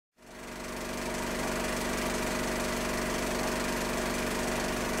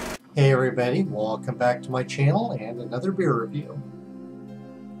Hey everybody, welcome back to my channel and another beer review.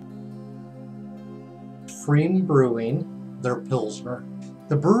 Pfriem Brewing, their Pilsner.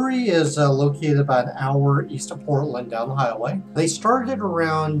 The brewery is located about an hour east of Portland down the highway. They started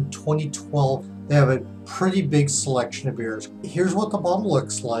around 2012. They have a pretty big selection of beers. Here's what the bottle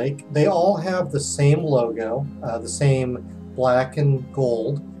looks like. They all have the same logo, the same black and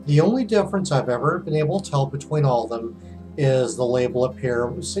gold. The only difference I've ever been able to tell between all of them is the label up here,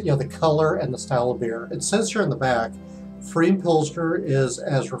 the color and the style of beer. It says here in the back, Pfriem Pilsner is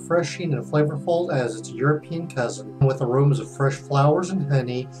as refreshing and flavorful as its European cousin. With aromas of fresh flowers and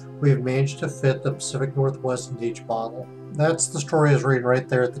honey, we have managed to fit the Pacific Northwest into each bottle. That's the story I was reading right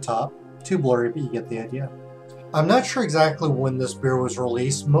there at the top. Too blurry, but you get the idea. I'm not sure exactly when this beer was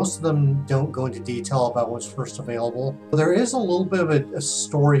released. Most of them don't go into detail about when it was first available. There is a little bit of a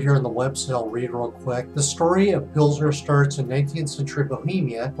story here on the website I'll read real quick. The story of Pilsner starts in 19th century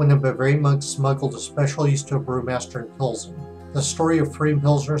Bohemia when a Bavarian monk smuggled a special yeast to a brewmaster in Pilsen. The story of Pfriem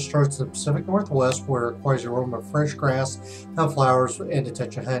Pilsner starts in the Pacific Northwest, where it requires an aroma of fresh grass and flowers and a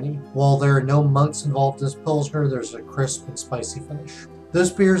touch of honey. While there are no monks involved in this Pilsner, there's a crisp and spicy finish. This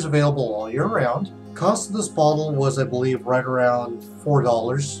beer is available all year round. Cost of this bottle was, I believe, right around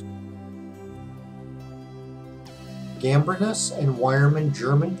 $4. Gambrinus and Weyermann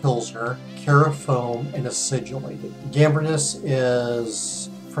German Pilsner, Carafoam, and acidulated. Gambrinus is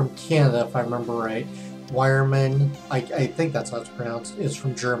from Canada, if I remember right. Weyermann, I think that's how it's pronounced, is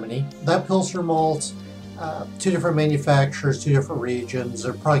from Germany. That Pilsner malt, two different manufacturers, two different regions.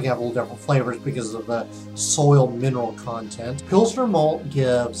 They're probably going to have a little different flavors because of the soil mineral content. Pilsner malt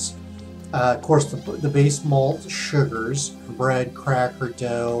gives of course, the base malt, sugars, bread, cracker,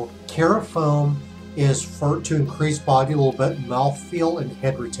 dough. Carafoam is to increase body a little bit, mouthfeel, and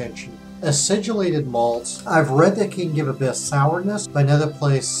head retention. Acidulated malts, I've read that can give a bit of sourness, but another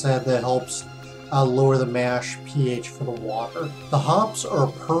place said that helps lower the mash pH for the water. The hops are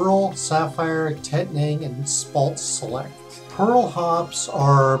Pearl, Sapphire, Tettnang, and Spalt Select. Pearl hops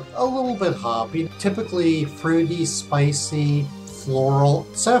are a little bit hoppy, typically fruity, spicy, floral.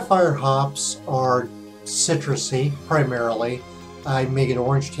 Sapphire hops are citrusy, primarily. I make an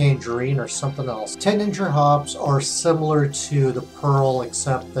orange tangerine or something else. Tettnanger hops are similar to the Pearl,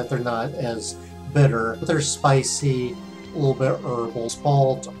 except that they're not as bitter. They're spicy, a little bit herbal.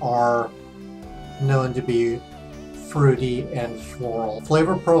 Spalt are known to be fruity and floral.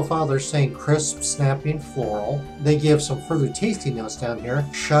 Flavor profile, they're saying crisp, snappy, and floral. They give some further tasty notes down here.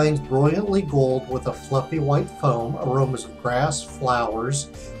 Shines brilliantly gold with a fluffy white foam, aromas of grass, flowers,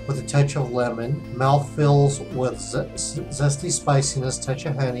 with a touch of lemon. Mouth fills with zesty spiciness, touch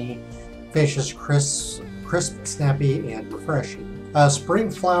of honey. Finishes crisp, snappy, and refreshing. Spring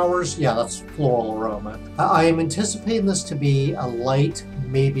flowers, yeah, that's floral aroma. I am anticipating this to be a light,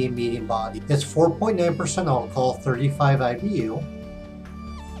 maybe a medium body. It's 4.9% alcohol, 35 IBU.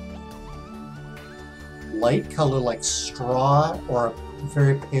 Light color like straw or a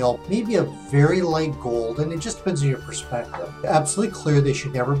very pale, maybe a very light golden. It just depends on your perspective. Absolutely clear, they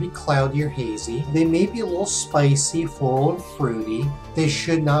should never be cloudy or hazy. They may be a little spicy, floral, and fruity. They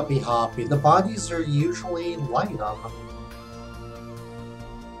should not be hoppy. The bodies are usually light on them.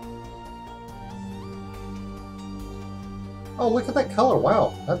 Oh, look at that color.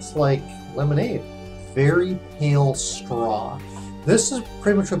 Wow, that's like lemonade. Very pale straw. This is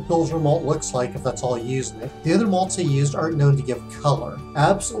pretty much what Pilsner malt looks like if that's all using it. The other malts they used aren't known to give color.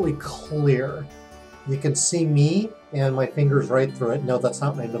 Absolutely clear. You can see me and my fingers right through it. No, that's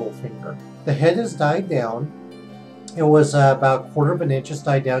not my middle finger. The head has died down. It was about 1/4 of an inch. It's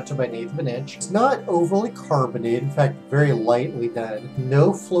died down to about 1/8 of an inch. It's not overly carbonated, in fact, very lightly done.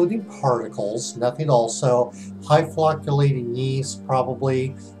 No floating particles, nothing at all. So high flocculating yeast,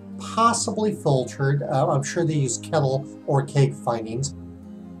 probably, possibly filtered. I'm sure they use kettle or keg findings.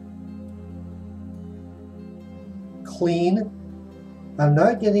 Clean. I'm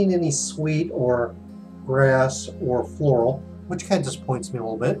not getting any sweet or grass or floral, which kind of disappoints me a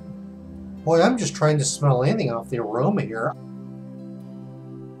little bit. Boy, I'm just trying to smell anything off the aroma here.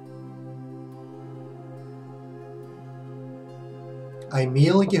 I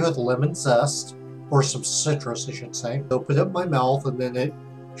immediately give it lemon zest, or some citrus, I should say. Open up my mouth and then it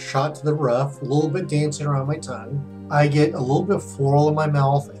shot to the roof, a little bit dancing around my tongue. I get a little bit of floral in my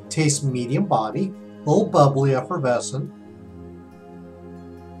mouth. It tastes medium body, a little bubbly, effervescent.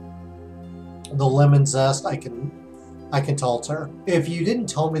 The lemon zest, I can tell it's there. If you didn't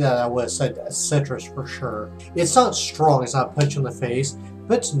tell me that, I would have said citrus for sure. It's not strong, it's not a punch in the face,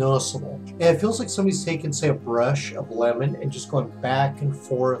 but it's noticeable. And it feels like somebody's taken, say, a brush of lemon and just going back and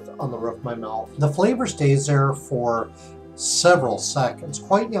forth on the roof of my mouth. The flavor stays there for several seconds,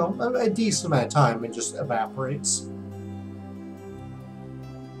 quite, a decent amount of time, and just evaporates.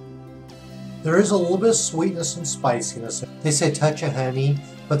 There is a little bit of sweetness and spiciness. They say a touch of honey,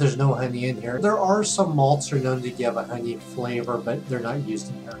 but there's no honey in here. There are some malts that are known to give a honey flavor, but they're not used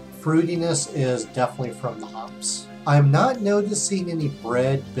in here. Fruitiness is definitely from the hops. I'm not noticing any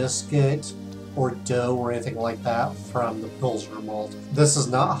bread, biscuit, or dough or anything like that from the Pilsner malt. This is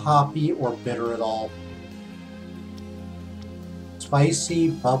not hoppy or bitter at all. Spicy,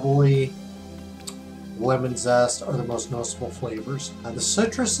 bubbly, lemon zest are the most noticeable flavors. The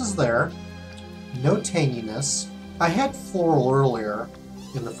citrus is there. No tanginess. I had floral earlier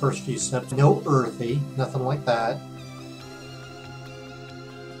in the first few sips. No earthy, nothing like that.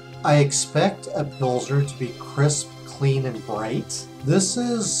 I expect a Pilsner to be crisp, clean, and bright. This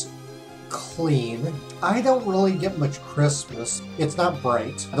is clean. I don't really get much crispness. It's not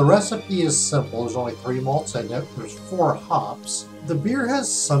bright. The recipe is simple. There's only 3 malts in it. There's 4 hops. The beer has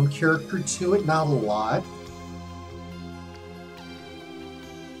some character to it, not a lot.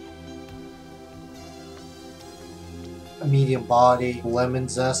 A medium body, lemon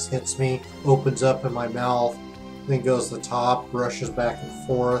zest hits me, opens up in my mouth, then goes to the top, brushes back and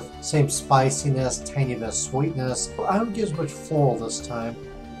forth. Same spiciness, tiny bit of sweetness. I don't get as much floral this time.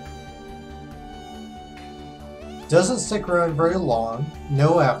 Doesn't stick around very long,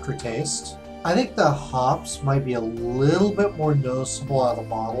 no aftertaste. I think the hops might be a little bit more noticeable out of the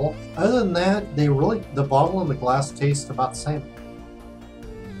bottle. Other than that, the bottle and the glass taste about the same.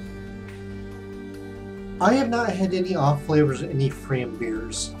 I have not had any off flavors in any Pfriem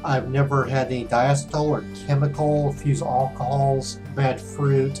beers. I've never had any diacetyl or chemical, fused alcohols, bad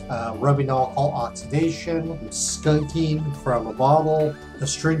fruit, rubbing alcohol oxidation, skunking from a bottle,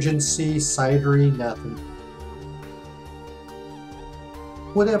 astringency, cidery, nothing.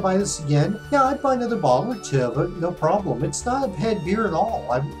 Would I buy this again? Yeah, I'd buy another bottle or 2 of it, no problem. It's not a bad beer at all.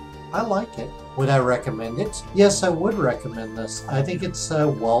 I like it. Would I recommend it? Yes, I would recommend this. I think it's a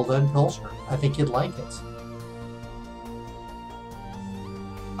well done Pilsner. I think you'd like it.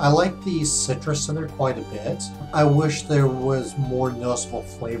 I like the citrus in there quite a bit. I wish there was more noticeable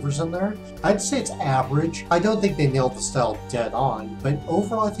flavors in there. I'd say it's average. I don't think they nailed the style dead on, but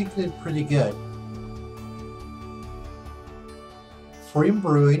overall I think they did pretty good. Pfriem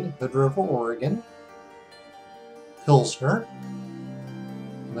Brewing, Hood River, Oregon. Pilsner.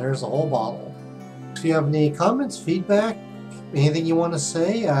 And there's the whole bottle. If you have any comments, feedback, anything you want to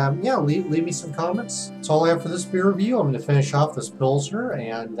say, yeah, leave me some comments. That's all I have for this beer review. I'm going to finish off this Pilsner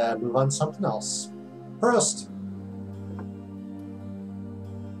and move on to something else. Prost!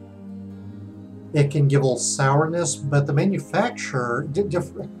 It can give a little sourness, but the manufacturer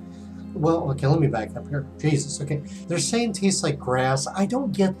well, okay, let me back up here. Jesus, okay. They're saying it tastes like grass. I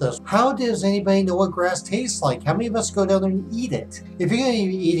don't get this. How does anybody know what grass tastes like? How many of us go down there and eat it? If you're going to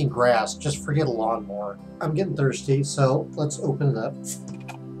be eating grass, just forget a lawnmower. I'm getting thirsty, so let's open it up.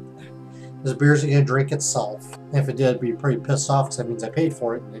 This beer's going to drink itself. If it did, I'd be pretty pissed off because that means I paid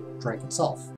for it and it drank itself.